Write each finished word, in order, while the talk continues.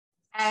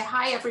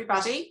Hi,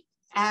 everybody.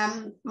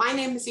 My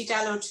name is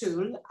Edel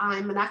O'Toole.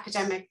 I'm an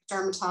academic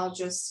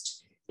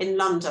dermatologist in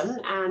London,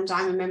 and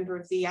I'm a member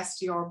of the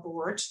ESDR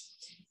board.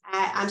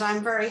 And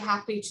I'm very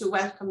happy to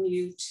welcome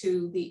you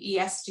to the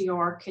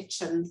ESDR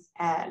Kitchen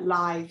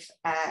live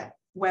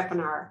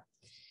webinar.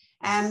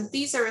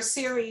 These are a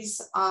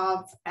series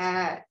of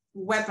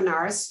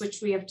webinars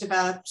which we have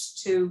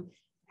developed to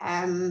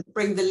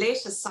bring the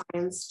latest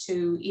science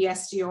to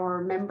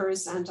ESDR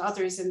members and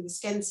others in the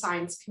skin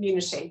science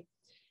community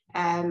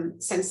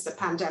since the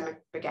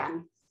pandemic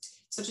began.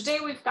 So today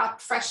we've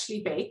got freshly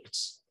baked.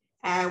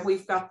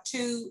 We've got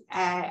two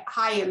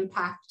high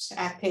impact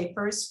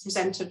papers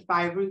presented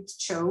by Ruth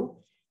Choa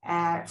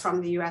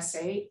from the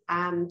USA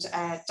and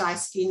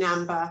Daisuke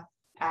Nanba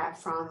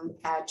from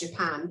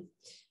Japan.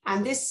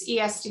 And this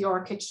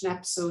ESDR Kitchen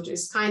episode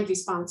is kindly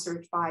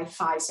sponsored by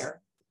Pfizer.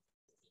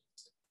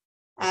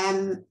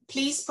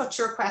 Please put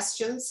your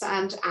questions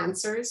and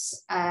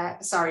answers,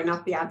 sorry,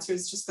 not the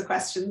answers, just the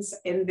questions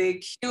in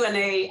the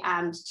Q&A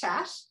and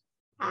chat,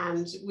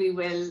 and we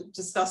will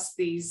discuss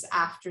these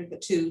after the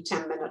two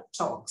 10-minute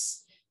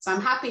talks. So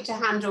I'm happy to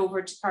hand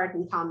over to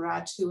Curdin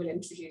Conrad, who will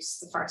introduce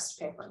the first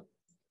paper.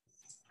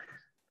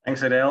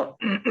 Thanks, Edel.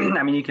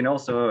 I mean, you can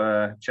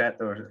also chat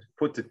or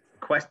put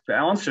the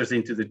answers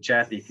into the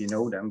chat if you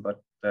know them,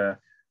 but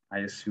I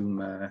assume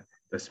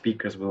the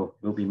speakers will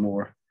be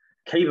more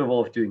capable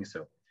of doing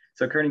so.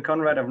 So Curdin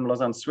Conrad from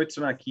Lausanne,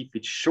 Switzerland. I keep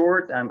it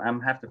short. I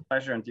have the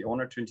pleasure and the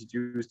honor to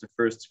introduce the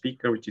first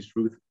speaker, which is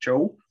Ruth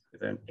Choa,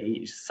 with an A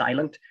is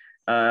silent.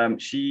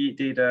 She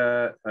did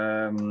a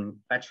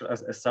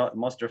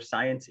Master of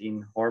Science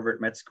in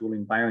Harvard Med School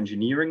in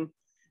Bioengineering,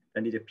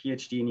 then did a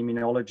PhD in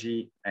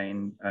Immunology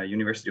in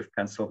University of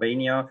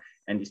Pennsylvania,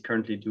 and is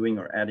currently doing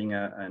or adding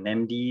an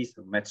MD,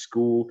 so med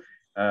school,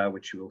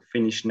 which she will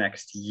finish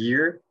next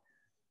year.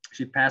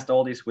 She passed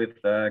all this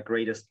with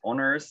greatest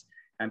honors.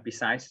 And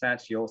besides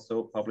that, she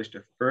also published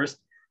her first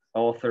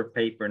author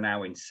paper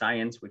now in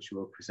Science, which we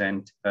will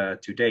present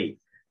today.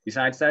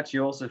 Besides that, she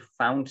also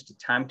found the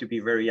time to be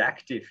very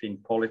active in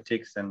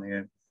politics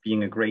and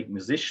being a great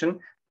musician.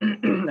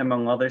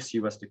 Among others, she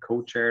was the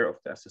co-chair of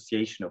the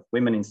Association of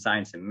Women in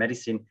Science and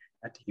Medicine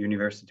at the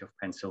University of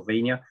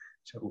Pennsylvania.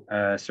 So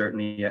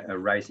certainly a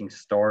rising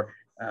star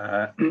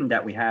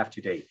that we have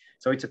today.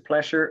 So it's a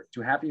pleasure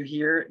to have you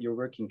here. You're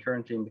working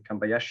currently in the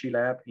Kambayashi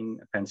lab in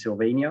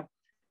Pennsylvania,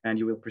 and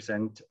you will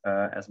present,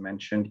 as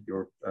mentioned,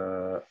 your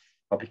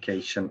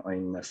publication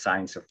in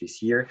Science of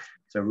this year.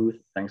 So Ruth,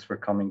 thanks for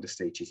coming. The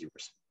stage is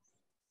yours.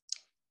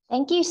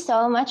 Thank you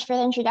so much for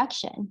the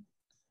introduction.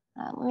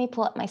 Let me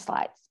pull up my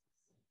slides.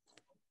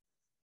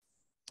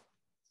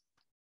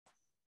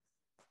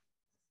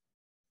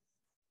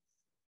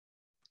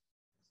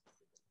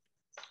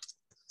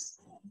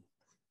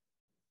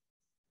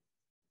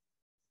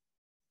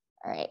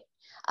 All right.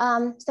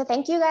 So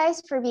thank you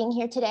guys for being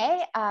here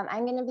today.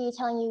 I'm going to be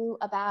telling you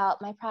about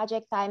my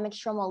project Thymic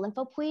stromal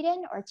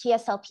lymphopoietin, or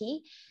TSLP,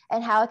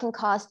 and how it can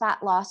cause fat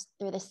loss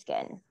through the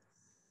skin.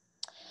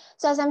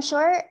 So as I'm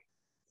sure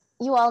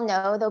you all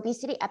know, the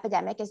obesity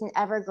epidemic is an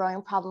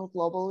ever-growing problem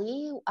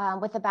globally,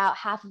 with about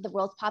half of the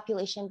world's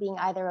population being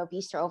either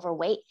obese or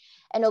overweight,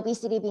 and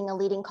obesity being a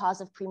leading cause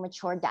of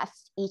premature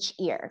deaths each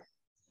year.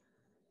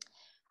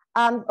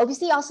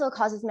 Obesity also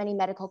causes many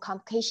medical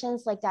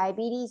complications like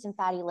diabetes and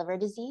fatty liver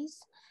disease.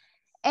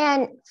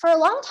 And for a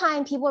long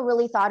time, people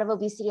really thought of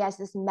obesity as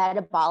this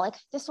metabolic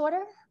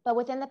disorder, but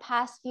within the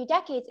past few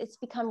decades, it's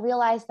become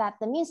realized that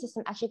the immune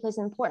system actually plays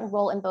an important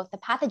role in both the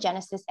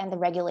pathogenesis and the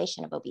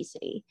regulation of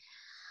obesity.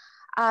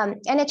 And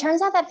it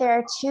turns out that there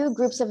are two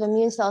groups of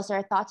immune cells that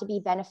are thought to be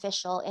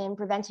beneficial in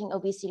preventing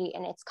obesity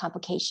and its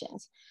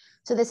complications.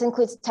 So this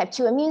includes type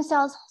 2 immune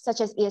cells, such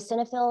as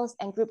eosinophils,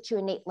 and group 2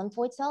 innate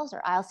lymphoid cells,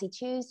 or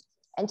ILC2s,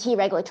 and T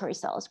regulatory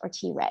cells, or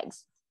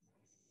Tregs.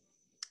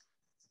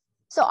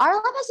 So our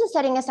lab has been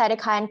studying a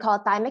cytokine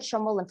called Thymic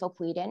stromal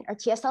lymphopoietin, or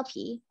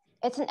TSLP.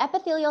 It's an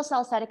epithelial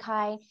cell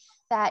cytokine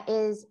that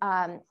is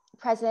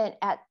present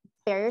at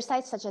barrier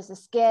sites such as the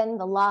skin,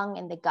 the lung,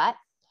 and the gut.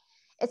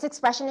 Its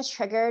expression is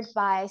triggered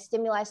by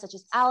stimuli such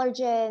as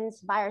allergens,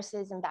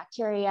 viruses, and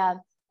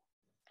bacteria.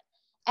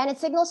 And it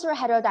signals through a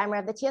heterodimer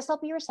of the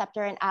TSLP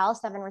receptor and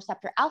IL-7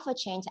 receptor alpha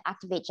chain to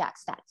activate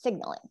JAK-STAT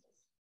signaling.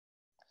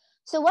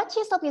 So what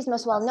TSLP is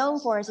most well known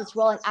for is its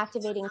role in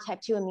activating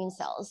type 2 immune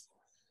cells.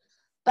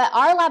 But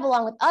our lab,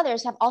 along with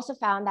others, have also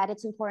found that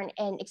it's important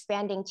in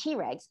expanding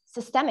Tregs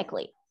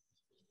systemically.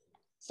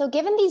 So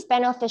given these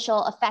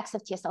beneficial effects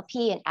of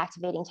TSLP in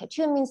activating type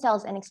 2 immune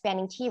cells and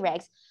expanding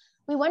Tregs,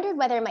 we wondered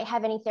whether it might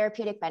have any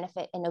therapeutic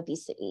benefit in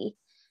obesity.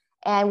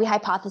 And we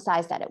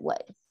hypothesized that it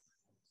would.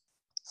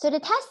 So to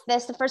test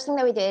this, the first thing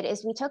that we did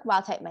is we took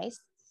wild type mice,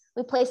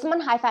 we placed them on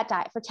a high-fat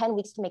diet for 10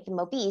 weeks to make them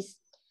obese,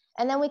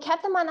 and then we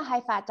kept them on the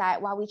high-fat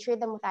diet while we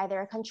treated them with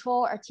either a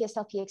control or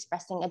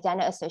TSLP-expressing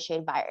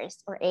adeno-associated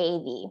virus, or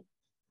AAV.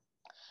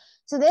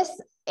 So this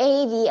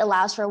AAV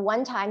allows for a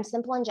one-time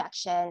simple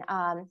injection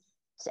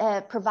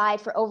to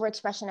provide for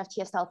overexpression of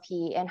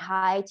TSLP and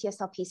high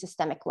TSLP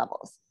systemic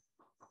levels.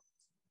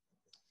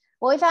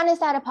 What we found is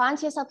that upon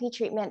TSLP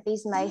treatment,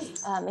 these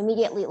mice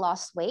immediately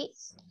lost weight,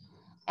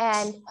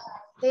 and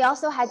they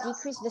also had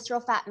decreased visceral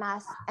fat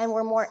mass and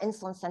were more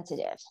insulin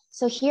sensitive.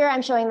 So here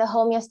I'm showing the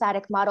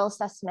homeostatic model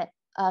assessment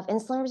of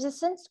insulin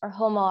resistance, or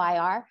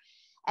HOMO-IR.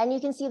 And you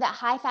can see that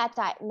high fat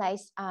diet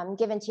mice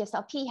given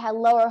TSLP had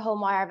lower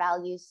HOMO-IR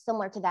values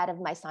similar to that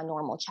of mice on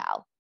normal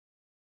chow.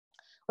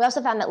 We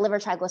also found that liver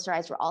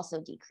triglycerides were also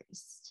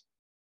decreased.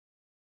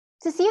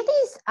 To see if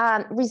these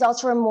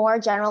results were more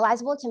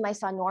generalizable to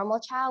mice on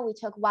normal chow, we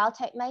took wild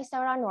type mice that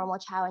were on normal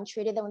chow and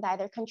treated them with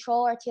either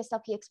control or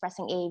TSLP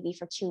expressing AAV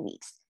for 2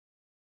 weeks.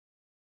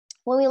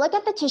 When we look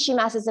at the tissue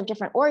masses of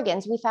different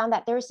organs, we found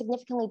that there was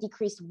significantly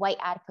decreased white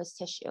adipose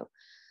tissue.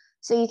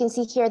 So you can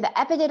see here the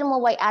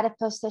epidermal white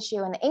adipose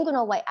tissue and the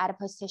inguinal white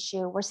adipose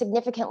tissue were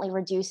significantly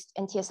reduced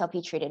in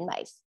TSLP treated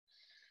mice.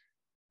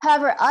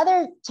 However,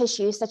 other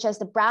tissues such as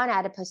the brown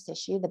adipose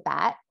tissue, the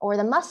bat, or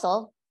the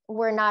muscle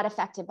were not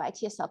affected by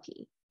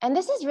TSLP. And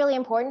this is really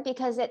important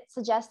because it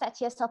suggests that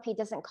TSLP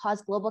doesn't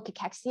cause global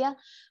cachexia,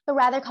 but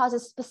rather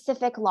causes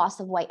specific loss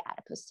of white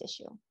adipose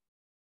tissue.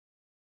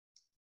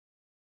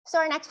 So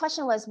our next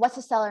question was, what's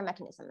the cellular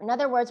mechanism? In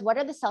other words, what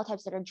are the cell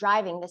types that are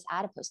driving this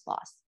adipose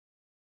loss?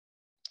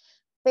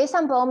 Based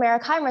on bone marrow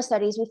chimerism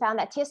studies, we found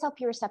that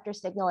TSLP receptor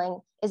signaling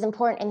is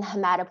important in the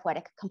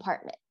hematopoietic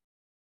compartment.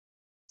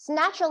 So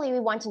naturally, we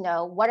want to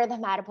know what are the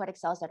hematopoietic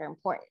cells that are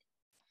important.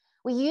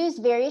 We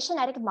used various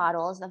genetic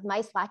models of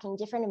mice lacking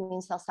different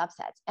immune cell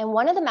subsets. And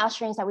one of the mouse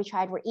strains that we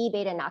tried were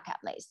E-beta knockout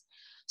mice.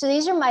 So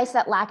these are mice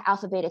that lack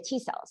alpha beta T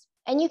cells.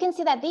 And you can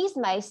see that these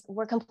mice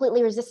were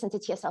completely resistant to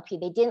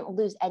TSLP. They didn't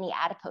lose any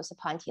adipose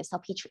upon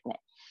TSLP treatment,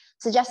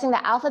 suggesting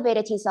that alpha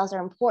beta T cells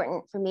are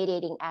important for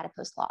mediating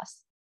adipose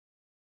loss.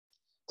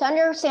 To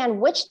understand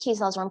which T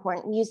cells are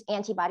important, we use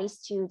antibodies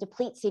to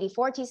deplete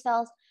CD4 T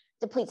cells,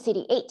 deplete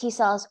CD8 T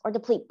cells, or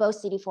deplete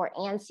both CD4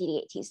 and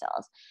CD8 T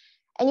cells.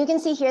 And you can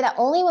see here that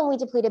only when we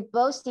depleted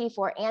both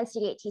CD4 and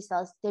CD8 T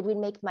cells did we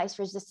make mice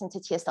resistant to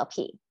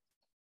TSLP,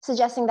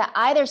 suggesting that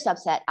either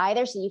subset,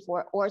 either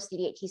CD4 or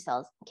CD8 T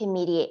cells, can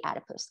mediate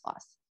adipose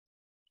loss.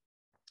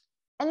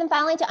 And then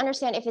finally, to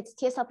understand if it's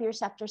TSLP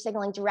receptor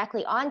signaling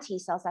directly on T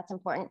cells, that's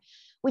important,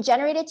 we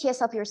generated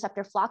TSLP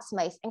receptor flox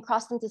mice and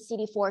crossed them to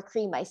CD4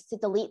 Cree mice to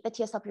delete the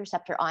TSLP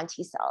receptor on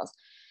T cells.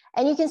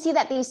 And you can see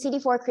that these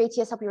CD4 Cree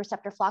TSLP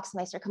receptor flox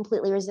mice are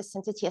completely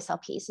resistant to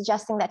TSLP,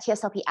 suggesting that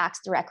TSLP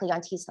acts directly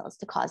on T cells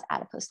to cause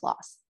adipose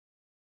loss.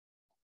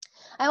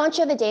 I won't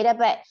show the data,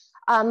 but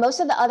most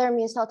of the other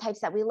immune cell types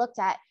that we looked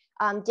at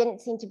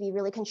didn't seem to be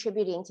really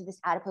contributing to this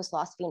adipose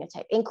loss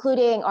phenotype,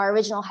 including our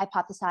original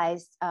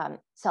hypothesized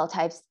cell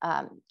types,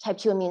 type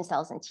 2 immune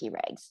cells and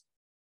Tregs.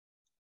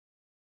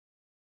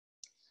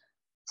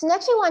 So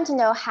next we want to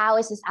know, how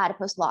is this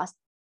adipose loss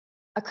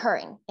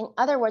occurring? In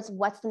other words,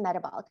 what's the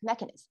metabolic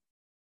mechanism?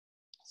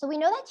 So we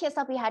know that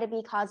TSLP had to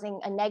be causing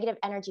a negative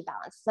energy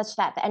balance such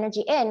that the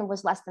energy in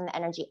was less than the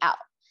energy out.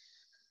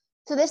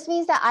 So this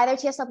means that either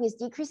TSLP is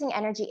decreasing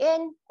energy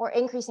in or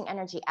increasing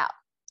energy out.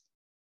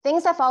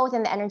 Things that fall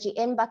within the energy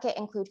in bucket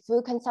include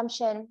food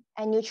consumption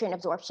and nutrient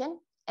absorption.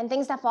 And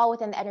things that fall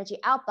within the energy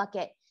out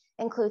bucket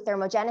include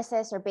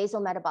thermogenesis or basal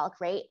metabolic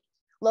rate,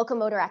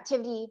 locomotor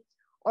activity,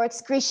 or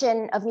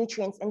excretion of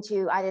nutrients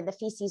into either the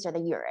feces or the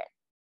urine.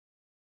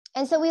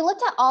 And so we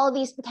looked at all of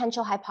these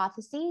potential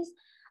hypotheses,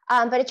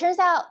 but it turns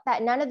out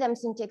that none of them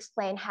seem to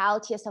explain how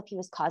TSLP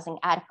was causing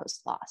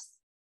adipose loss.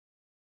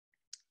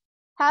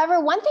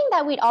 However, one thing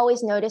that we'd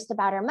always noticed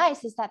about our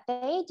mice is that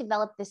they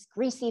developed this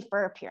greasy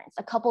fur appearance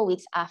a couple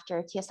weeks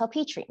after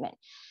TSLP treatment.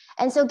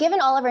 And so given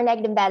all of our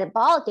negative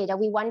metabolic data,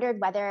 we wondered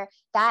whether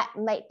that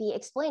might be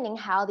explaining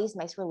how these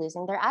mice were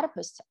losing their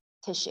adipose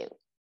tissue.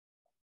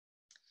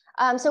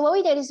 So what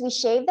we did is we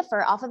shaved the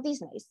fur off of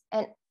these mice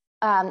and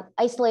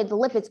isolated the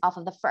lipids off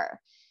of the fur,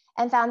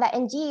 and found that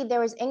indeed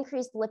there was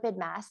increased lipid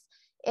mass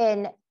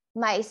in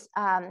mice,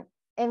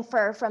 in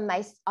fur from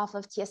mice off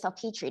of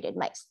TSLP treated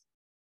mice.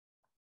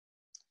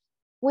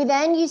 We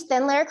then used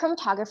thin layer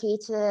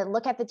chromatography to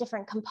look at the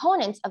different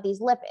components of these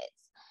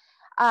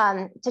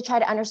lipids to try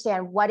to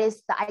understand what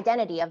is the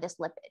identity of this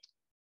lipid.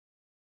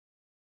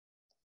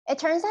 It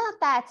turns out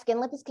that skin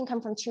lipids can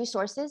come from two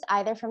sources,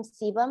 either from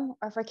sebum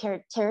or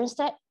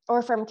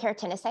from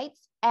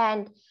keratinocytes.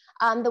 And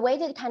the way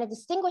to kind of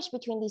distinguish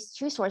between these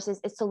two sources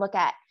is to look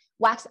at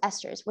wax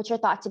esters, which are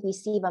thought to be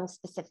sebum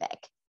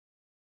specific.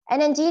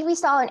 And indeed, we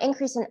saw an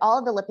increase in all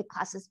of the lipid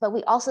classes, but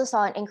we also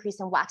saw an increase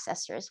in wax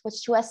esters,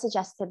 which to us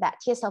suggested that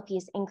TSLP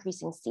is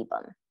increasing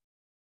sebum.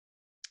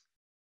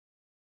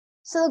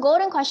 So the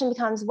golden question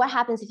becomes, what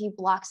happens if you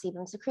block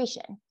sebum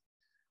secretion?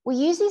 We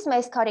use these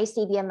mice called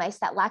acebia mice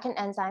that lack an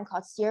enzyme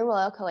called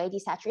stearoyl-CoA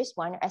desaturase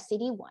 1, or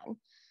SCD1.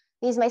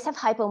 These mice have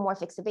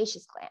hypomorphic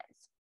sebaceous glands.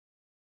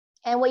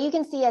 And what you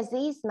can see as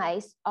these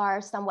mice are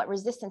somewhat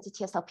resistant to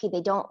TSLP,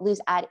 they don't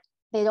lose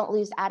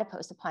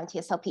adipose upon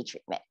TSLP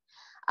treatment,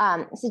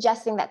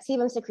 suggesting that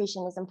sebum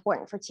secretion is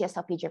important for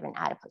TSLP-driven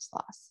adipose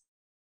loss.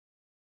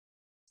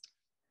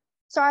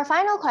 So our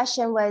final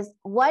question was,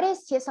 what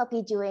is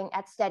TSLP doing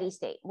at steady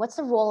state? What's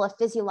the role of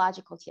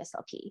physiological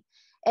TSLP?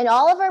 In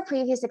all of our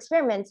previous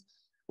experiments,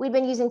 we've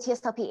been using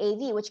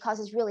TSLP-AV, which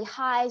causes really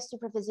high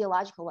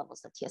supraphysiological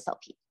levels of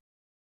TSLP.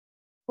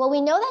 Well, we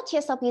know that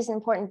TSLP is an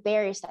important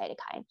barrier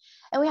cytokine,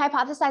 and we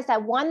hypothesized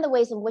that one of the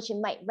ways in which it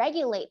might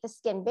regulate the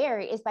skin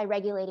barrier is by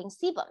regulating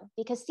sebum,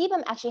 because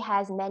sebum actually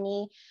has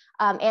many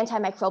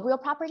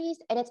antimicrobial properties,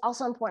 and it's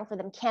also important for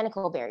the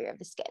mechanical barrier of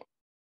the skin.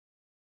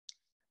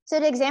 So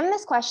to examine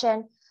this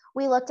question,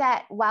 we looked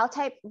at wild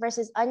type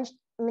versus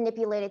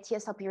unmanipulated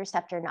TSLP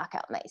receptor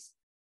knockout mice.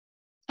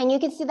 And you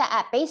can see that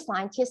at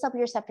baseline, TSLP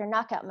receptor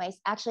knockout mice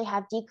actually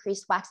have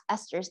decreased wax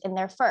esters in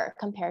their fur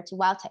compared to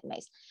wild type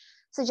mice,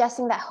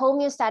 suggesting that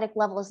homeostatic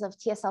levels of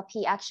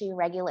TSLP actually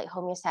regulate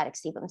homeostatic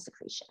sebum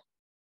secretion.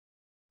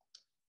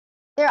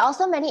 There are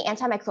also many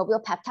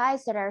antimicrobial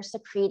peptides that are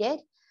secreted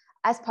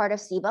as part of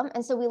sebum.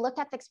 And so we looked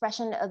at the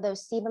expression of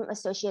those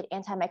sebum-associated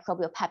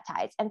antimicrobial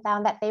peptides and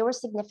found that they were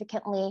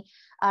significantly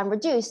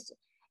reduced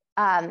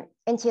in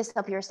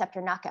TSLP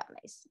receptor knockout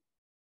mice,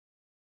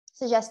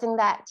 suggesting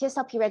that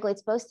TSLP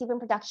regulates both sebum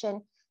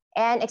production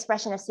and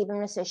expression of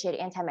sebum-associated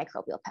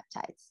antimicrobial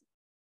peptides.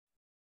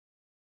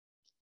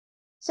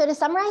 So to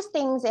summarize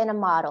things in a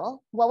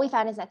model, what we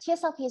found is that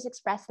TSLP is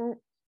expressed in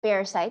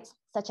barrier sites,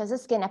 such as the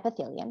skin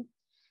epithelium.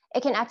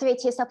 It can activate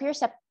TSLP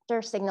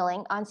receptor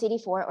signaling on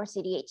CD4 or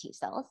CD8 T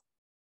cells.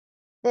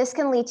 This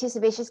can lead to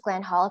sebaceous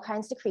gland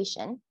holocrine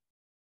secretion.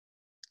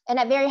 And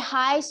at very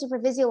high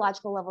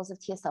supraphysiological levels of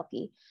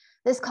TSLP,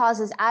 this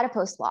causes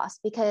adipose loss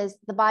because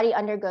the body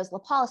undergoes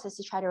lipolysis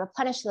to try to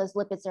replenish those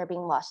lipids that are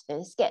being lost through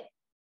the skin.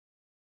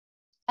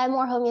 At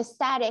more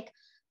homeostatic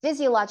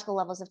physiological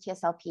levels of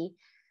TSLP,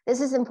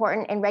 this is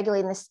important in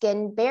regulating the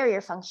skin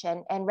barrier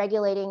function and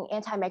regulating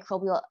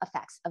antimicrobial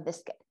effects of the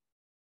skin.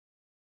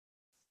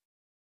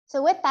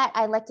 So with that,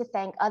 I'd like to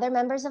thank other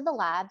members of the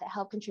lab that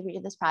helped contribute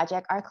to this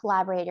project, our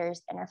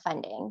collaborators, and our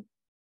funding.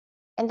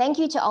 And thank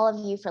you to all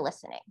of you for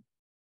listening.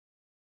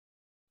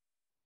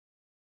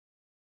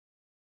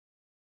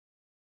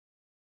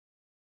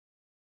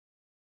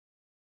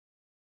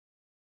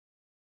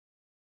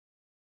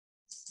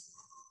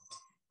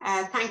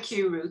 Thank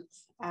you, Ruth,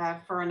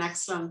 for an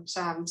excellent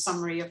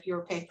summary of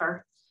your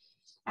paper.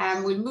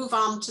 We'll move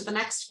on to the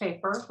next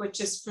paper, which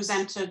is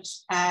presented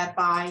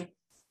by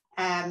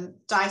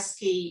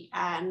Daisuke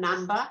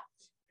Nanba,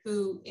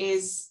 who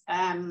is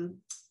an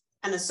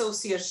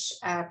associate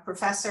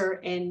professor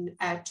in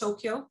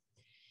Tokyo.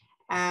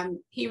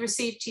 He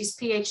received his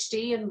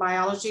PhD in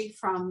biology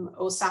from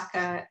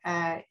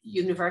Osaka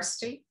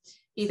University.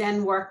 He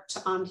then worked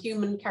on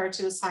human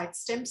keratinocyte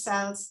stem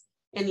cells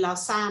in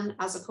Lausanne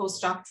as a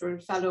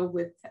postdoctoral fellow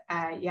with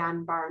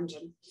Jan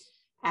Barenden.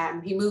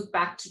 He moved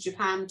back to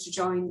Japan to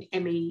join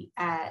Emi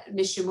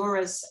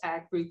Nishimura's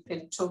group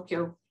in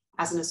Tokyo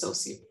as an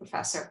associate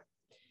professor.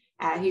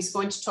 He's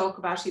going to talk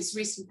about his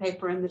recent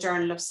paper in the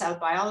Journal of Cell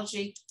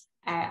Biology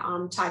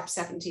on type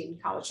 17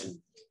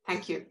 collagen.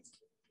 Thank you.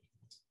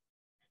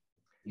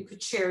 You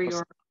could share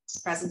your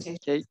presentation.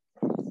 Okay.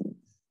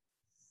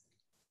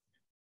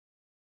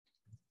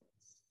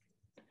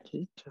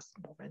 Okay, just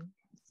a moment.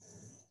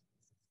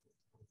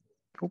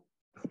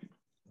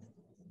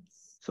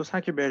 So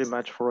thank you very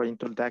much for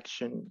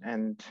introduction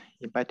and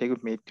inviting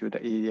me to the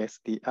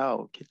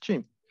ESDR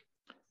kitchen.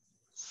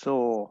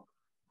 So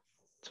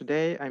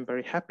today I'm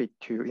very happy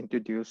to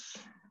introduce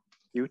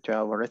you to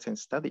our recent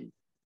study.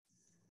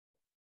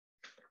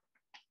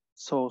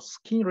 So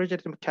skin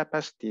regenerative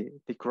capacity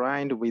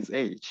declined with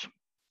age,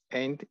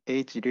 and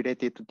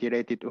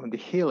age-related wound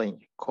healing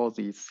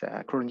causes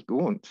chronic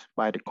wound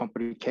by the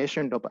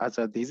complication of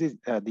other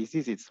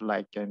diseases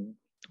like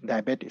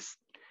diabetes.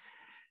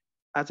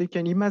 As you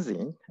can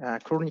imagine,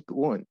 chronic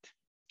wound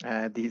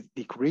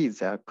decrease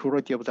the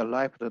quality of the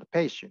life of the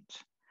patient.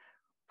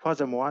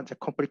 Furthermore, the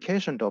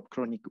complication of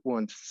chronic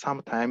wounds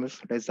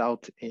sometimes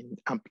result in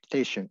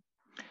amputation.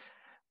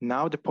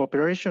 Now the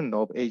population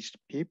of aged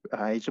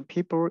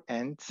people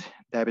and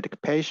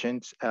diabetic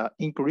patients are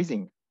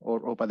increasing all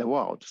over the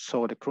world,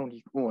 so the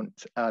chronic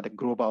wounds are the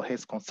global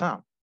health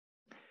concern.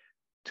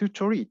 To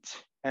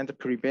treat and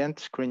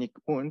prevent chronic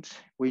wounds,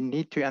 we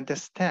need to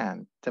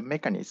understand the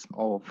mechanism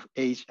of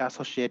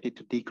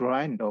age-associated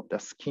decline of the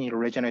skin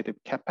regenerative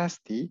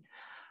capacity,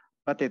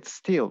 but it's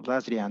still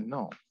largely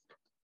unknown.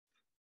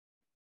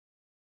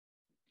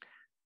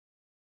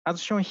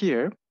 As shown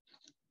here,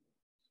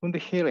 wound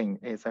healing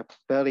is a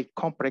very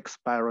complex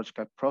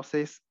biological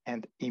process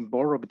and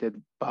involves a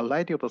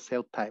variety of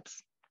cell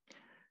types.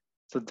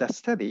 So the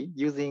study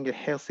using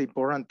healthy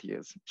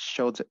volunteers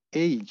showed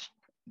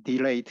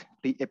age-delayed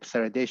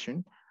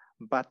re-epithelialization,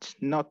 but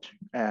not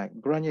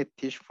granular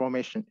tissue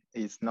formation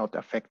is not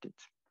affected.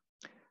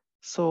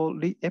 So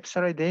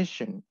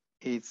re-epithelialization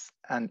is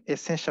an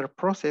essential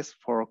process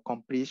for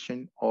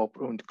completion of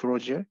wound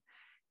closure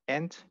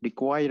and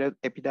required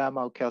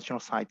epidermal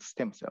keratinocyte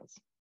stem cells.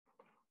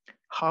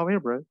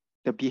 However,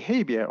 the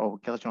behavior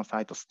of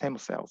keratinocyte stem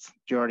cells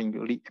during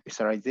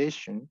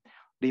re-epithelialization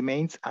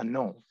remains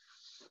unknown.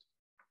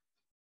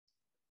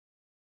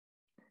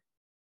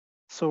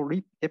 So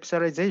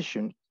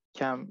re-epithelialization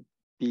can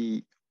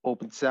be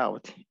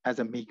observed as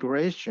a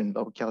migration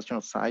of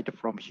keratinocyte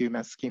from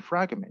human skin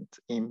fragments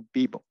in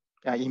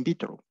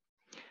vitro.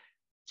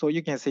 So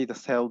you can see the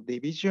cell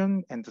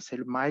division and the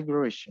cell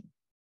migration.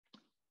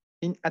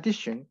 In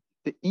addition,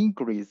 the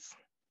increase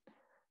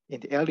in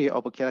the area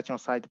of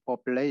keratinocyte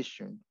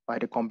population by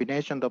the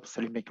combination of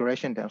cell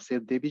migration and cell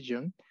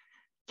division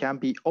can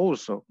be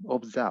also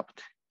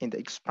observed in the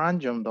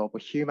expansion of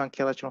human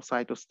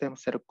keratinocyte stem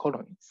cell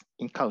colonies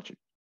in culture.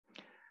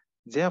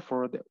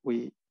 Therefore,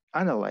 we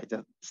analyze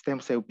the stem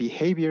cell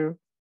behavior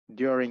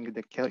during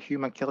the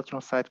human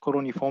keratinocyte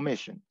colony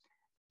formation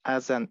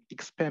as an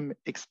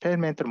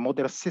experimental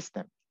model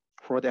system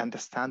for the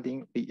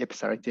understanding the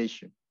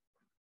epithelialization.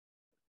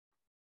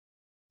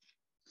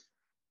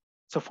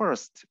 So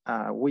first,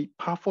 we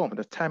performed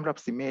the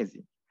time-lapse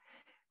imaging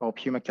of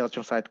human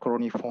keratinocyte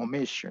colony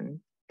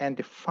formation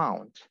and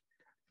found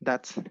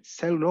that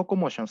cell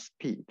locomotion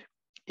speed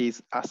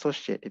is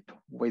associated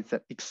with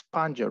the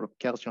expansion of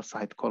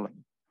keratinocyte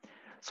colony.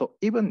 So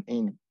even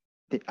in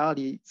the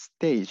early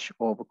stage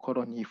of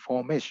colony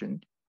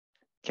formation,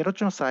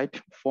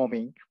 keratinocyte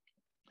forming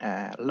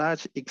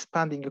large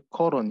expanding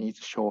colonies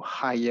show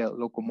higher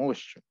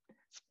locomotion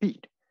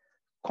speed.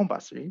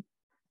 Conversely,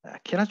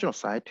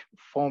 keratinocyte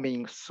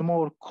forming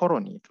small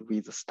colonies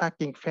with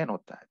stacking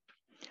phenotype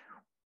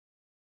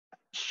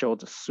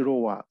showed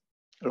slower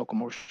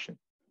locomotion.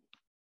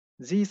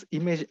 This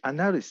image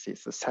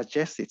analysis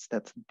suggests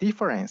that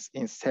difference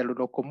in cell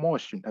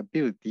locomotion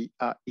ability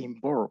are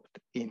involved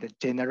in the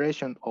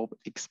generation of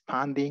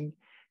expanding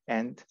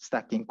and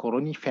stacking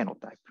colony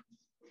phenotype.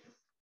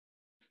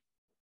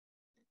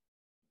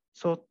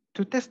 So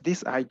to test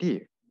this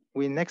idea,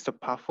 we next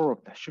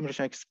performed a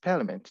simulation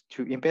experiment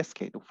to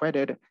investigate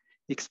whether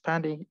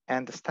expanding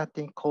and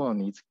stacking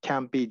colonies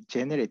can be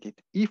generated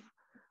if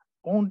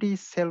only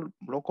cell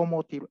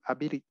locomotive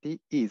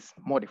ability is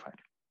modified.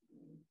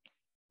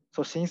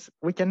 So since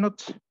we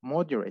cannot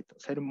modulate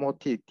cell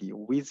motility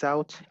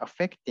without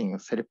affecting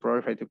cell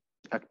proliferative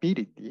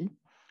activity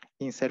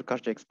in cell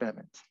culture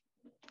experiments,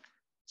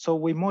 so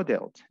we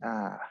modeled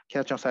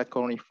keratinocyte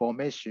colony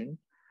formation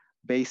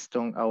based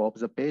on our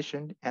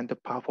observation and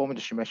performed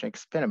the simulation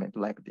experiment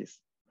like this.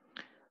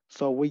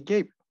 So we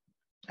gave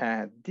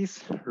this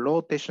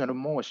rotational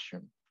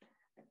motion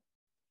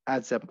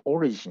as the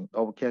origin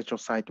of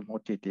keratinocyte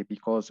motility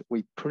because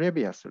we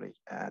previously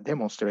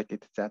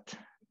demonstrated that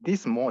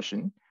this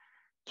motion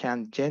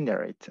can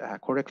generate a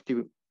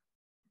corrective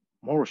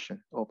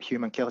motion of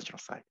human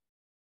keratinocyte.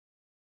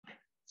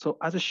 So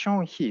as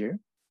shown here,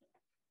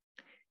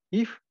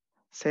 if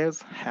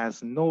cells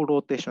has no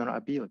rotational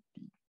ability,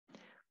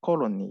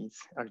 colonies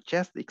are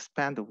just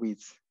expand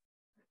with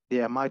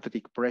their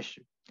mitotic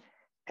pressure,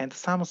 and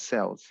some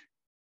cells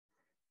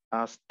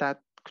are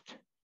stacked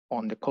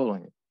on the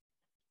colony.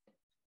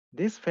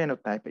 This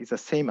phenotype is the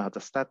same as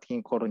the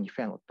stacking colony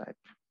phenotype.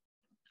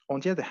 On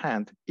the other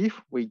hand, if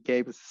we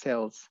gave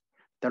cells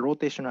the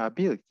rotational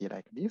ability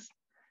like this,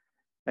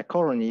 the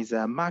colonies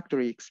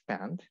markedly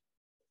expand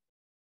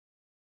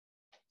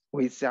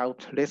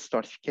without less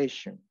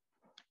stratification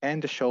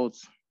and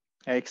shows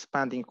an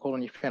expanding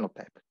colony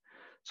phenotype.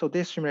 So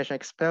this simulation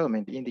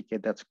experiment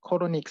indicates that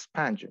colony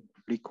expansion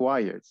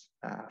requires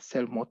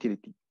cell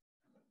motility.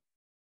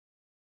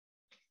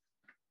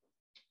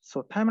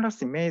 So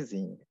time-lapse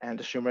imaging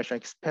and simulation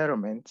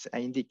experiments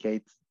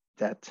indicate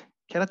that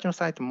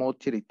keratinocyte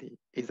motility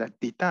is a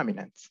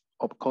determinant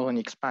of colony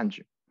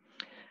expansion.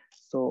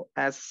 So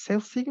as cell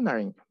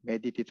signaling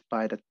mediated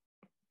by the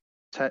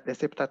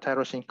receptor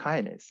tyrosine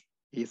kinase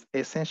is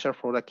essential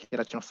for the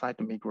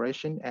keratinocyte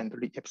migration and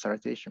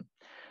re-epithelialization.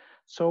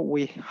 So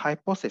we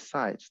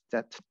hypothesized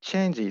that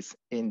changes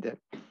in the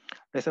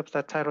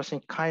receptor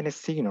tyrosine kinase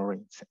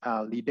signaling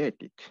are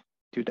related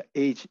to the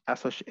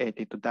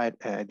age-associated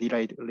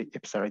delayed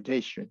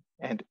re-epithelialization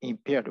and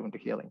impaired wound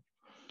healing.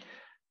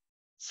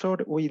 So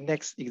we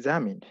next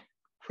examined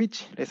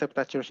which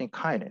receptor tyrosine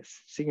kinase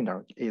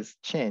signal is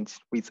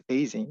changed with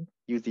aging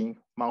using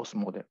mouse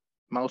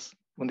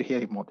wound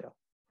healing model.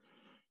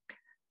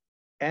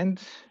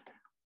 And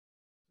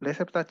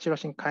receptor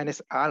tyrosine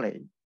kinase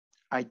array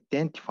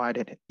identified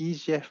that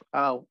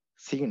EGFR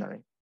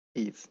signaling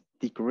is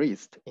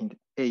decreased in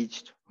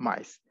aged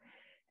mice,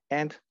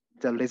 and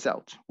the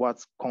result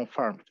was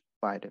confirmed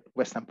by the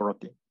Western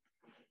protein.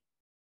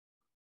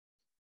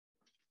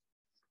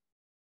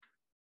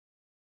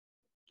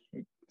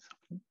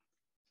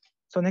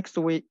 So next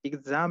we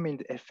examined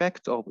the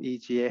effect of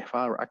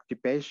EGFR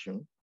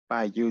activation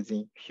by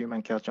using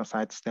human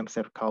keratinocyte stem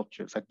cell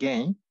cultures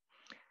again.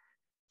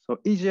 So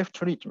EGF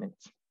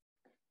treatments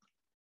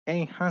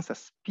enhance the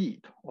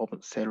speed of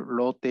cell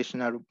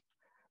rotational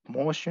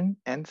motion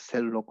and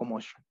cell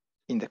locomotion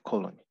in the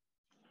colony.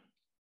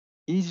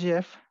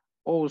 EGF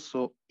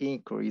also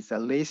increase the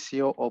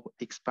ratio of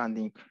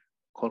expanding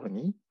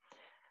colony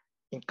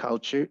in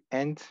culture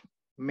and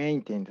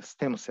maintain the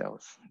stem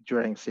cells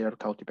during cell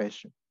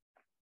cultivation.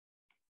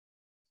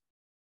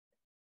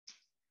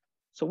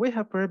 So we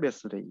have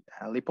previously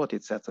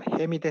reported that the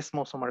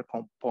hemidesmosomal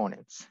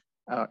components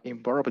are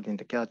involved in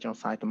the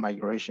keratinocyte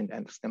migration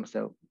and stem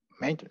cell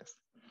maintenance.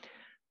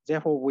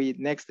 Therefore, we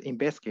next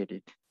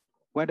investigated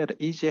whether the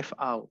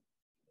EGFR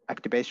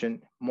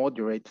activation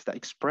moderates the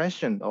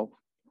expression of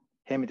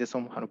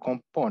hemisomal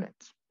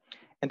components,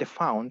 and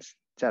found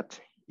that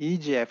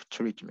EGF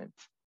treatment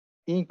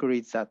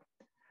increased that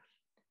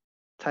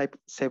type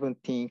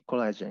 17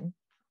 collagen,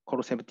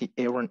 called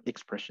 17A1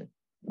 expression,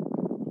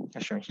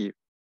 as shown here.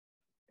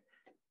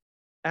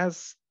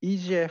 As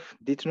EGF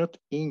did not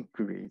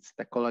increase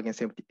the collagen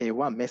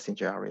 17A1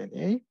 messenger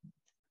RNA,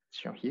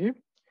 shown here,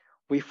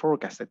 we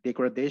forecast the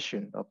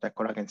degradation of the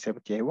collagen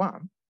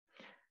 17A1.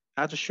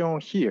 As shown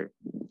here,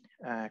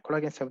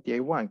 collagen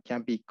 17A1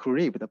 can be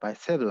cleaved by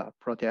cellular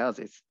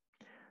proteases.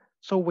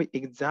 So we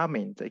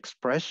examined the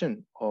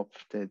expression of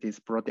these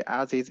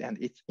proteases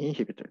and its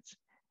inhibitors,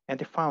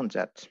 and found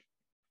that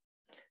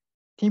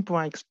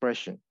TIMP1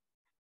 expression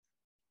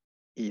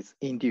is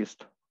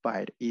induced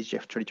by the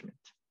EGF treatment.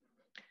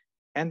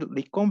 And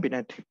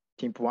recombinant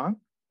TIMP1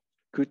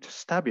 could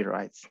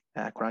stabilize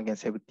collagen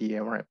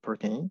 17A1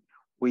 protein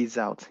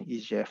without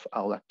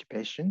EGFR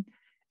activation,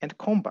 and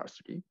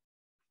conversely,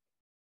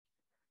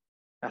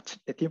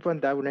 the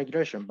TIMP1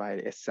 downregulation by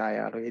the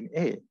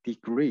siRNA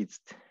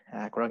decreased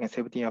collagen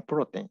 17A1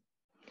 protein.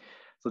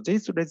 So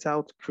these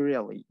results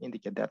clearly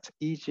indicate that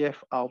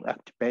EGFR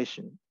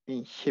activation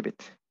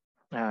inhibits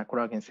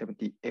collagen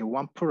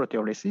 17A1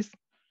 proteolysis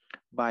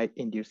by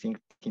inducing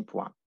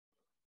TIMP1.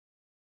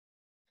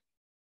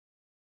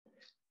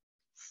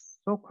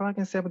 So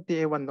collagen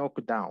 17A1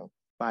 knockdown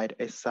by the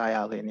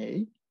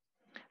siRNA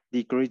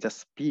decrease the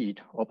speed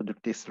of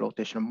this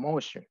rotational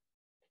motion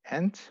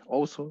and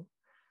also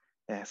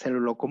cell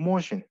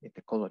locomotion in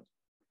the colony.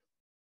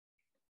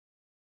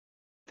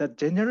 The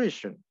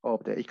generation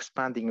of the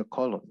expanding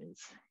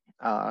colonies,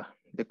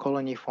 the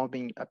colony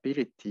forming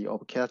ability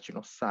of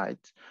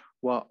keratinocytes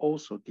were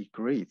also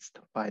decreased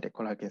by the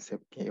collagen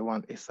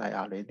 17A1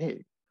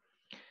 siRNA.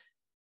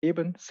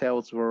 Even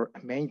cells were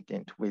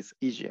maintained with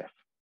EGF.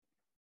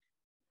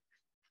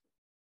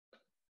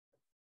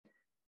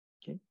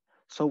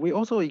 So we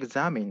also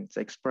examined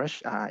the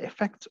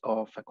effect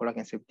of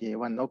collagen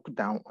 17A1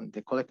 knockdown on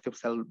the collective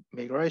cell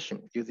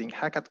migration using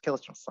Hackett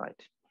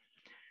keratinocyte.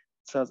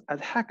 So as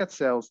Hackett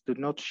cells do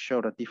not show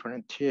the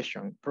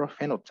differentiation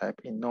prophenotype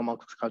in normal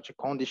culture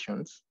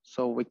conditions,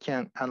 so we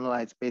can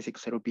analyze basic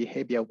cell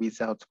behavior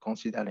without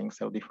considering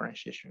cell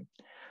differentiation.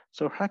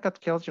 So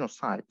Hackett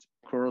keratinocyte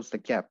close the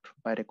gap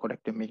by the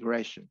collective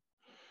migration.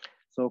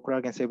 So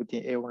collagen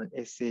 17A1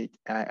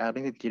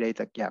 siRNA delay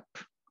the gap.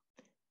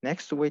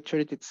 Next, we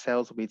treated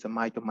cells with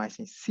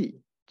mitomycin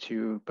C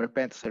to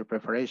prevent cell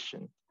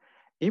proliferation.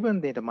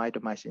 Even in the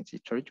mitomycin C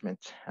treatment,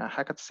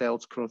 Hackett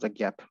cells close the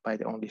gap by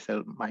the only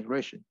cell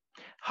migration.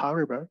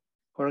 However,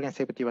 collagen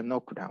 17A1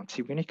 knockdown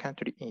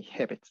significantly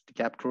inhibits the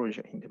gap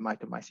closure in the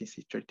mitomycin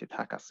C treated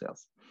Hackett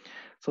cells.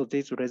 So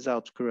these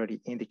results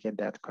clearly indicate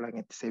that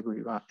collagen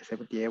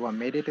 17A1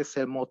 mediated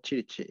cell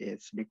motility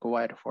is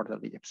required for the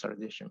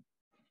reepithelialization.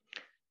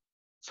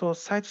 So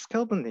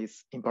cytoskeleton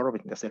is involved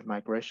in the cell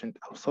migration.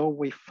 So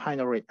we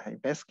finally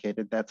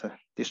investigated that the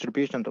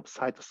distribution of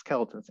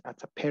cytoskeletons at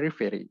the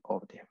periphery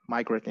of the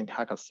migrating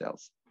Hackett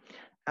cells.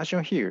 As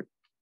shown here,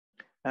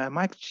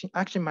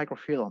 actin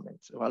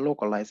microfilaments were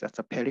localized at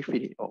the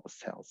periphery of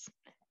cells,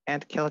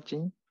 and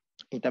keratin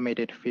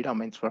intermediate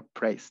filaments were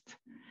placed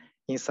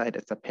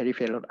inside the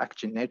peripheral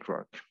actin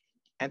network,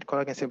 and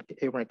collagen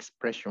 17A1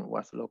 expression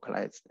was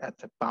localized at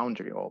the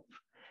boundary of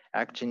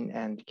actin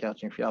and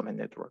keratin filament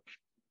network.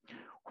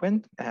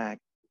 When collagen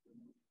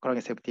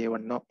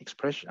 17A1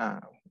 expression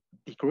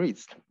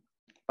decreased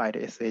by the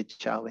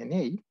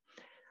shRNA,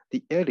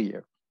 the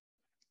area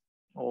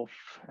of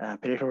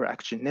peripheral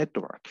actin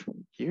network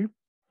here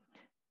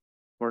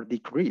were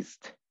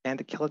decreased, and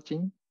the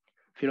keratin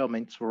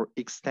filaments were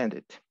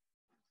extended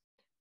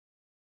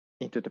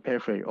into the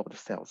periphery of the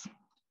cells.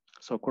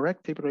 So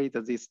collectively,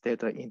 these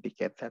data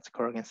indicate that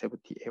collagen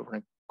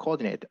 17A1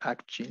 coordinate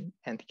actin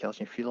and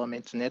keratin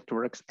filament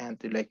networks and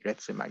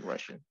regulates the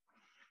migration.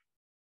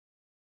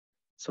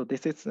 So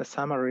this is the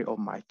summary of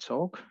my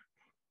talk.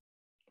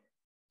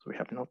 So we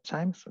have no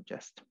time, so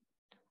just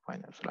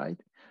final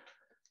slide.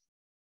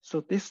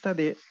 So this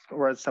study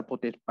was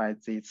supported by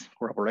these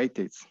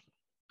collaborators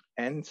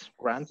and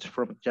grant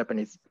from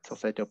Japanese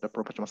Society of the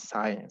Professional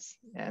Science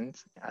and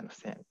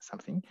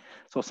something.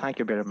 So thank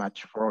you very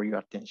much for your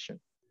attention.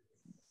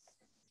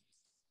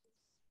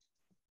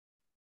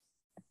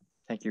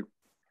 Thank you.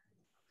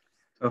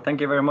 So thank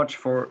you very much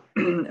for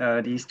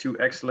these two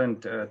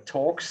excellent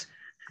talks.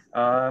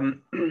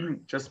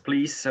 Just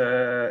please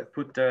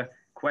put the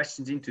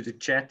questions into the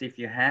chat if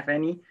you have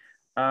any.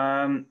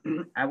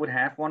 I would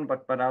have one,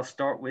 but I'll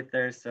start with,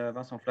 there's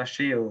Vincent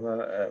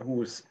Flachet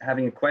who's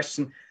having a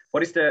question.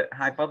 What is the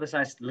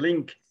hypothesized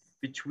link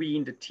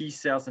between the T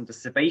cells and the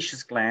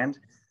sebaceous gland,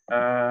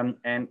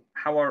 and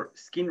how are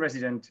skin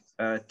resident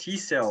T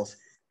cells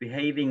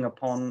behaving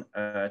upon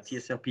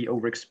TSLP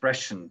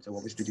overexpression? So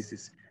obviously this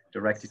is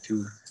directed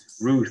to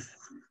Ruth.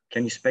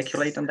 Can you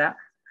speculate on that?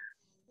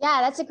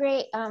 Yeah, that's a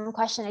great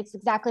question. It's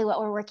exactly what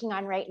we're working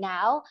on right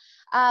now.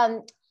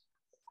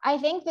 I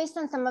think based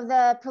on some of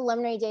the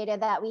preliminary data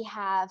that we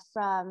have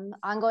from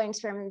ongoing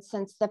experiments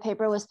since the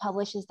paper was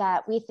published is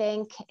that we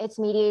think it's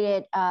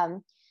mediated by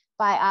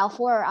IL-4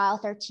 or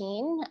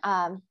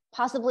IL-13,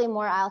 possibly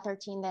more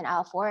IL-13 than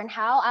IL-4, and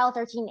how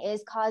IL-13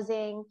 is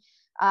causing,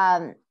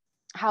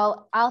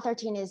 how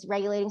IL-13 is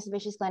regulating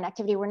sebaceous gland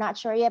activity, we're not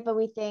sure yet, but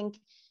we think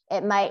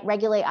it might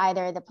regulate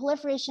either the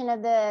proliferation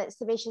of the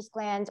sebaceous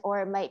glands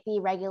or it might be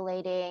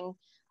regulating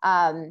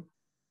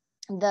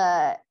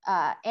the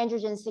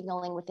androgen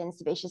signaling within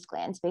sebaceous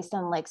glands based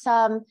on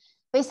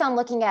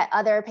looking at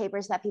other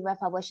papers that people have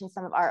published and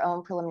some of our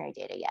own preliminary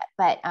data yet.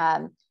 But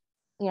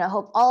you know,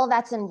 hope all of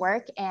that's in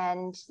work.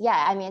 And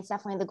yeah, I mean, it's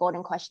definitely the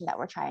golden question that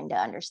we're trying to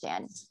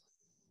understand.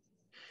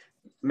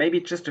 Maybe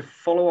just to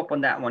follow up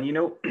on that one, you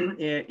know,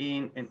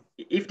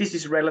 if this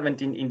is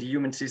relevant in the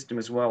human system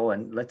as well,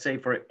 and let's say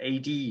for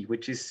AD,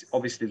 which is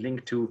obviously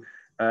linked to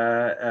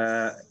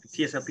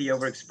TSLP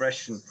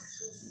overexpression,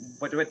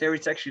 but there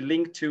it's actually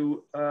linked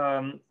to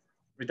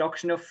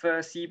reduction of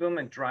sebum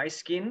and dry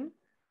skin.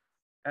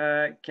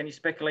 Can you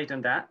speculate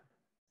on that?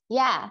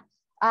 Yeah,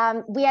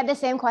 we had the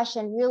same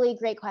question, really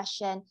great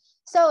question.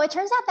 So it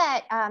turns out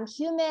that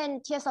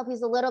human TSLP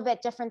is a little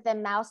bit different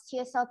than mouse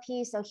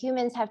TSLP. So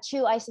humans have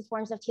two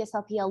isoforms of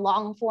TSLP, a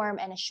long form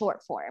and a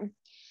short form.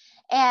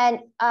 And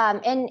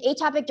in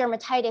atopic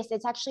dermatitis,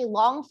 it's actually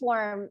long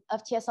form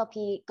of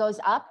TSLP goes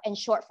up and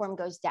short form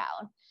goes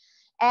down.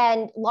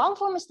 And long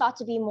form is thought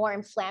to be more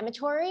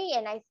inflammatory,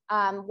 and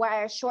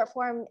whereas short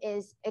form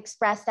is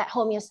expressed at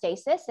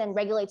homeostasis and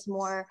regulates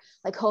more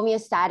like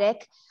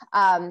homeostatic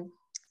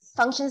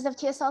functions of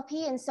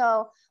TSLP. And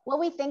so what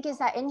we think is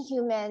that in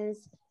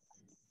humans,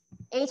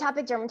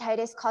 atopic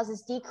dermatitis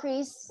causes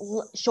decreased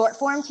short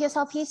form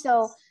TSLP.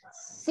 So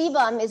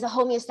sebum is a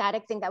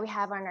homeostatic thing that we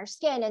have on our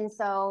skin. And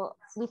so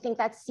we think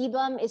that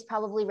sebum is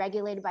probably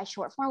regulated by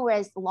short form,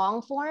 whereas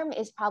long form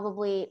is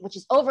probably, which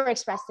is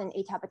overexpressed in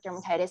atopic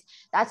dermatitis,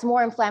 that's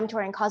more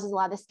inflammatory and causes a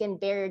lot of the skin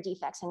barrier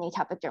defects in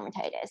atopic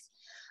dermatitis.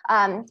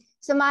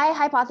 So my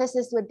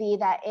hypothesis would be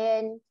that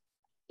in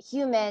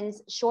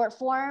humans, short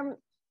form,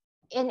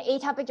 in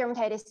atopic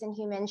dermatitis in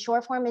humans,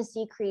 short form is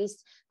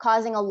decreased,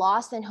 causing a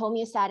loss in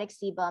homeostatic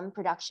sebum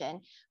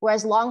production,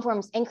 whereas long form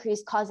is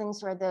increased, causing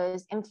sort of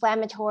those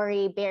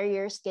inflammatory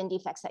barrier skin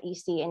defects that you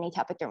see in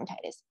atopic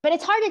dermatitis. But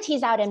it's hard to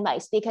tease out in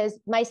mice because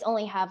mice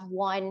only have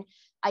one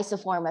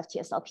isoform of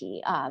TSLP.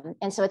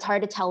 And so it's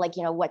hard to tell, like,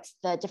 you know, what's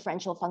the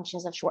differential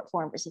functions of short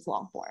form versus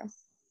long form.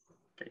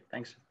 Okay,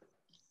 thanks.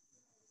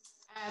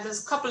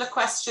 There's a couple of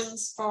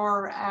questions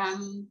for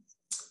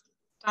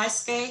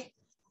Daisuke.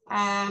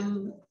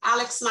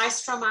 Alex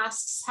Nystrom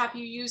asks, have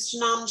you used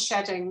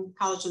non-shedding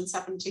collagen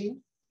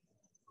 17?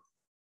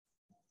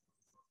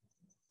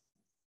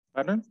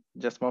 Pardon?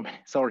 Just a moment.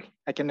 Sorry,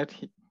 I cannot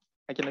hear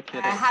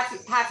that.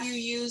 Have you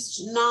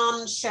used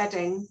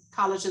non-shedding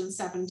collagen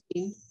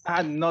 17?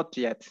 Not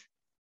yet.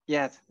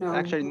 Yes, no.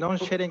 Actually,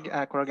 non-shedding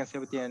collagen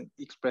 17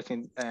 expressed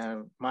in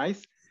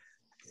mice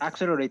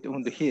accelerate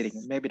on the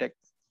healing. Maybe the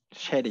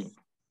shedding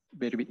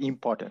will be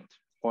important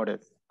for the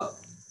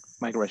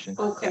migration.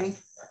 Okay. Yeah.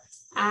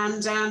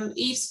 And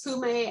Yves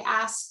Poumet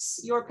asks,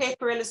 your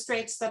paper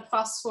illustrates that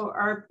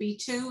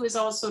phospho-ERB2 is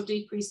also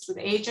decreased with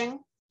aging.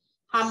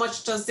 How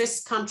much does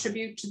this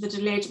contribute to the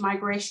delayed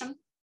migration?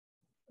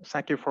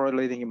 Thank you for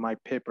reading my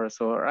paper.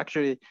 So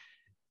actually,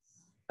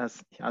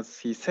 as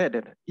he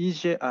said,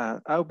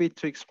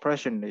 EGFR-mediated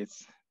expression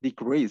is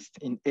decreased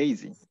in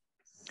aging.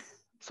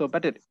 So,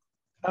 but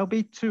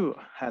EGFR-2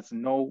 has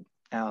no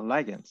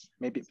ligands.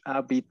 Maybe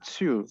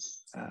EGFR-2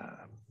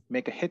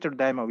 make a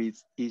heterodimer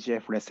with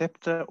EGF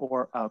receptor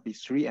or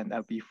EGFR-3 and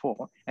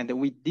EGFR-4. And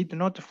we did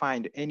not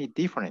find any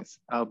difference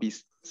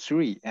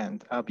EGFR-3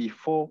 and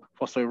EGFR-4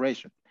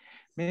 phosphorylation.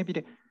 Maybe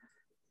the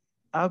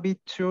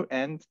EGFR-2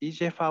 and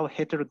EGFR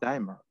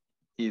heterodimer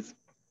is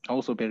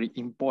also very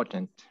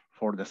important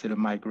for the cell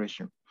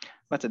migration.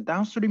 But the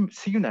downstream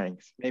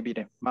signalings, maybe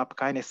the MAP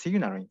kinase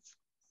signalings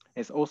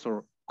is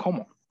also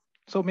common.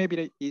 So maybe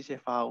the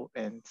EGFR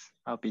and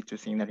EGFR-2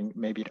 signaling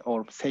maybe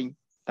all same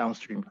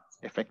downstream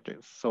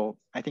effectors. So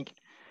I think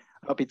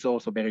it's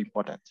also very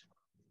important.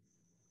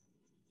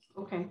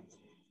 Okay.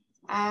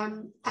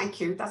 Thank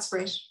you. That's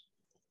great.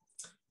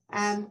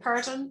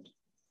 Curdin?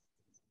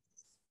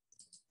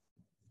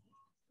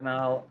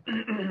 Now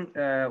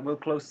we'll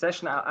close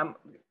session.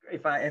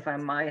 If I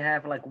might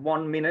have like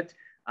 1 minute,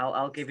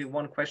 I'll give you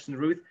one question,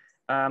 Ruth.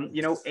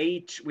 You know,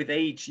 with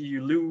age,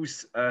 you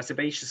lose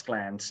sebaceous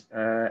glands,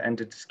 and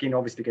the skin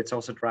obviously gets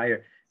also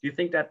drier. Do you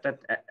think that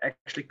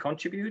actually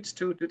contributes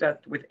to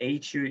that with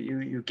age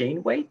you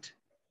gain weight?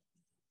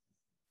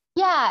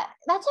 Yeah,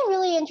 that's a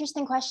really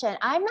interesting question.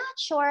 I'm not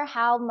sure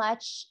how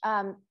much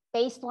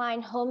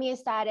baseline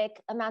homeostatic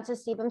amounts of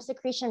sebum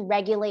secretion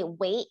regulate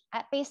weight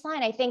at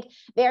baseline. I think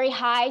very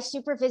high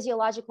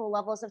supraphysiological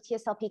levels of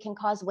TSLP can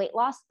cause weight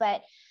loss,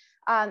 but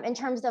in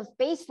terms of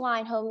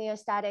baseline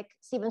homeostatic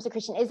sebum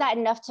secretion, is that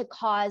enough to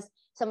cause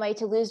somebody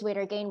to lose weight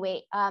or gain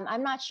weight?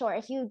 I'm not sure.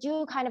 If you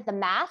do kind of the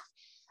math,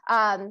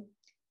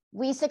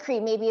 we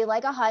secrete maybe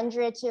like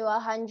 100 to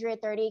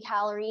 130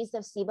 calories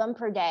of sebum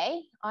per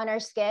day on our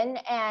skin.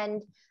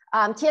 And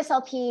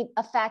TSLP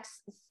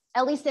affects,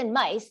 at least in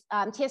mice,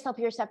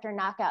 TSLP receptor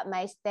knockout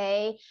mice,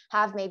 they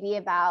have maybe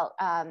about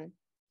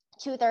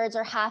 2/3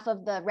 or half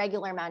of the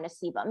regular amount of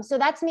sebum. So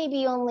that's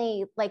maybe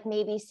only like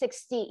maybe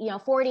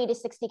 40 to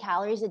 60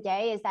 calories a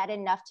day. Is that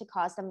enough to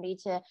cause somebody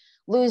to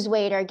lose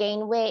weight or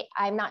gain weight?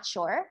 I'm not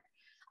sure.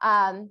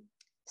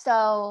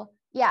 So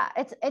yeah,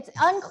 it's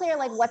unclear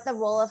like what the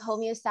role of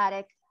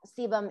homeostatic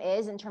sebum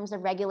is in terms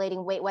of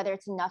regulating weight, whether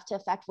it's enough to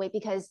affect weight,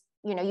 because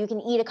you can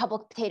eat a couple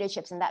of potato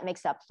chips and that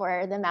makes up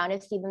for the amount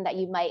of sebum that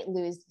you might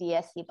lose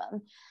via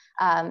sebum.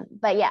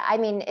 But yeah, I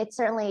mean, it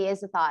certainly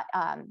is a thought.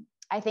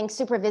 I think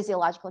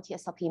supraphysiological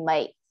TSLP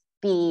might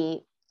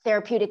be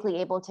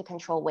therapeutically able to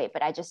control weight,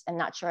 but I just am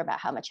not sure about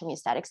how much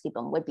homeostatic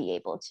sebum would be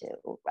able to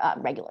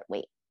regulate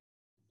weight.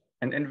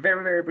 And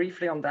very, very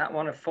briefly on that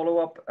one, a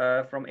follow-up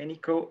from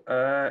Eniko.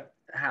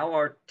 How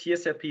are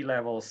TSLP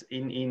levels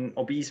in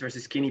obese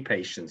versus skinny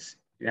patients?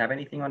 Do you have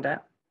anything on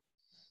that?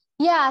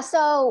 Yeah,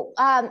 so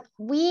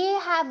we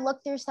have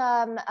looked through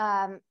some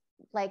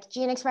like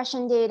gene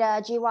expression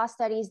data, GWAS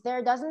studies.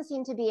 There doesn't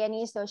seem to be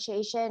any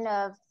association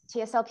of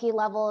TSLP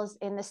levels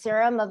in the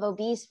serum of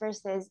obese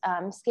versus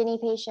skinny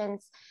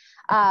patients.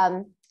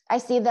 I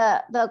see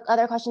the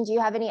other question, do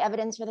you have any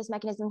evidence for this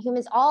mechanism in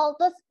humans?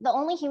 The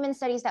only human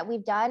studies that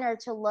we've done are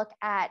to look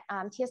at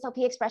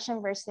TSLP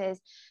expression versus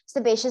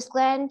sebaceous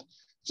gland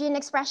gene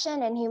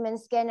expression in human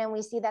skin. And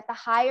we see that the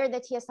higher the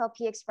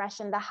TSLP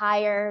expression, the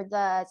higher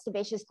the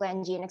sebaceous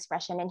gland gene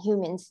expression in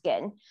human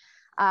skin.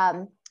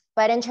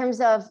 But in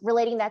terms of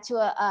relating that to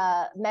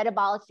a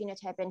metabolic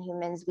phenotype in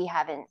humans, we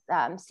haven't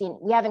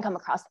come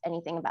across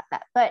anything about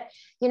that. But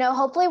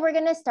hopefully we're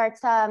going to start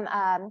some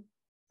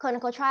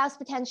clinical trials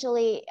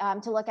potentially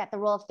to look at the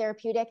role of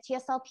therapeutic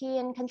TSLP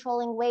in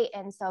controlling weight,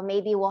 and so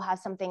maybe we'll have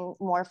something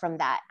more from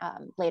that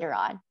later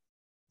on.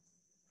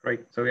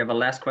 Great. So we have a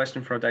last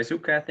question for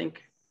Daisuke, I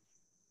think.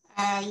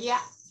 Yeah.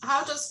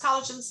 How does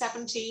collagen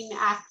 17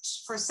 act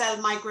for cell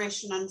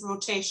migration and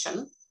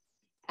rotation?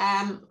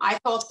 I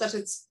thought that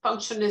its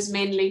function is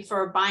mainly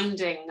for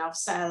binding of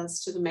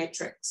cells to the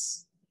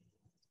matrix.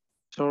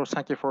 So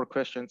thank you for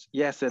questions.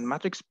 Yes, and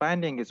matrix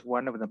binding is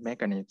one of the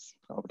mechanisms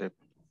of the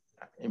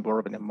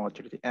involvement in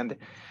motility. And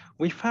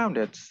we found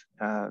that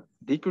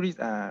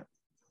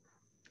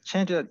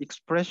change the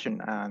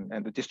expression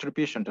and the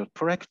distribution of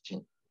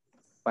protein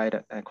by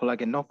the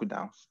collagen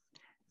knockdowns.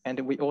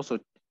 And we also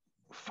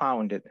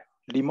found that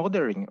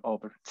remodeling of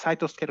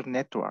cytoskeleton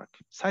network.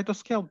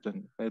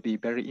 Cytoskeleton will be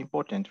very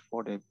important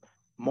for the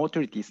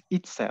motility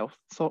itself.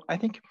 So I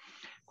think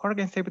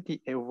collagen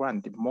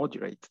 17A1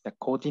 modulates the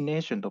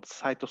coordination of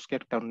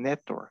cytoskeletal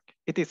network.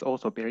 It is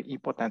also a very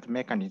important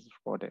mechanism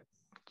for the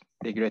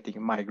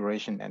regulating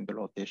migration and the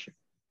rotation.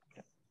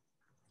 Yeah.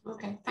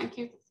 Okay, thank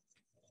you.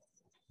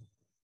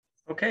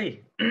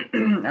 Okay,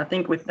 I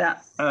think with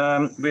that,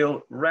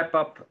 we'll wrap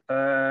up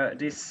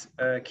this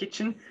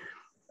kitchen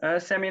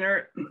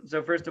seminar.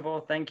 So first of all,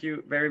 thank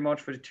you very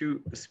much for the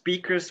two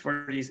speakers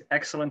for these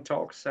excellent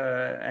talks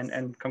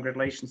and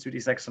congratulations to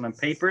these excellent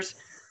papers.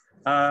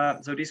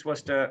 So this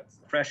was the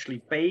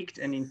Freshly Baked,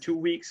 and in 2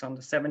 weeks on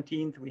the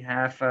 17th, we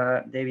have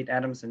David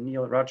Adams and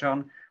Neil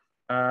Rajan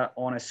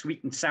on a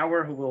sweet and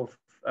sour, who will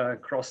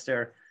cross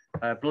their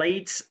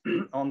blades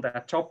on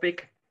that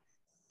topic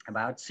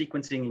about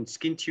sequencing in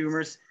skin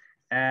tumors.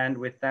 And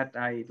with that,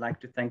 I'd like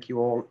to thank you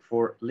all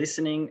for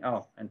listening.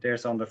 Oh, and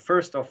there's on the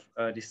 1st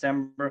of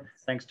December,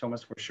 thanks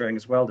Thomas for sharing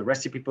as well, the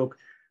recipe book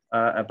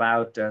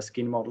about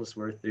skin models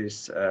with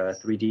this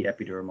 3D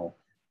epidermal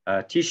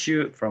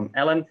tissue from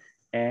Ellen.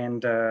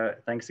 And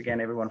thanks again,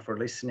 everyone, for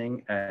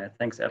listening.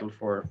 Thanks, Edel,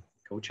 for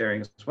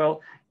co-chairing as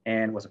well.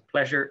 And it was a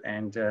pleasure.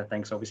 And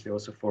thanks, obviously,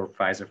 also for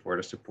Pfizer for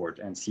the support.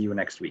 And see you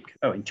next week.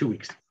 Oh, in 2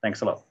 weeks.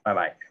 Thanks a lot.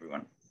 Bye-bye,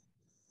 everyone.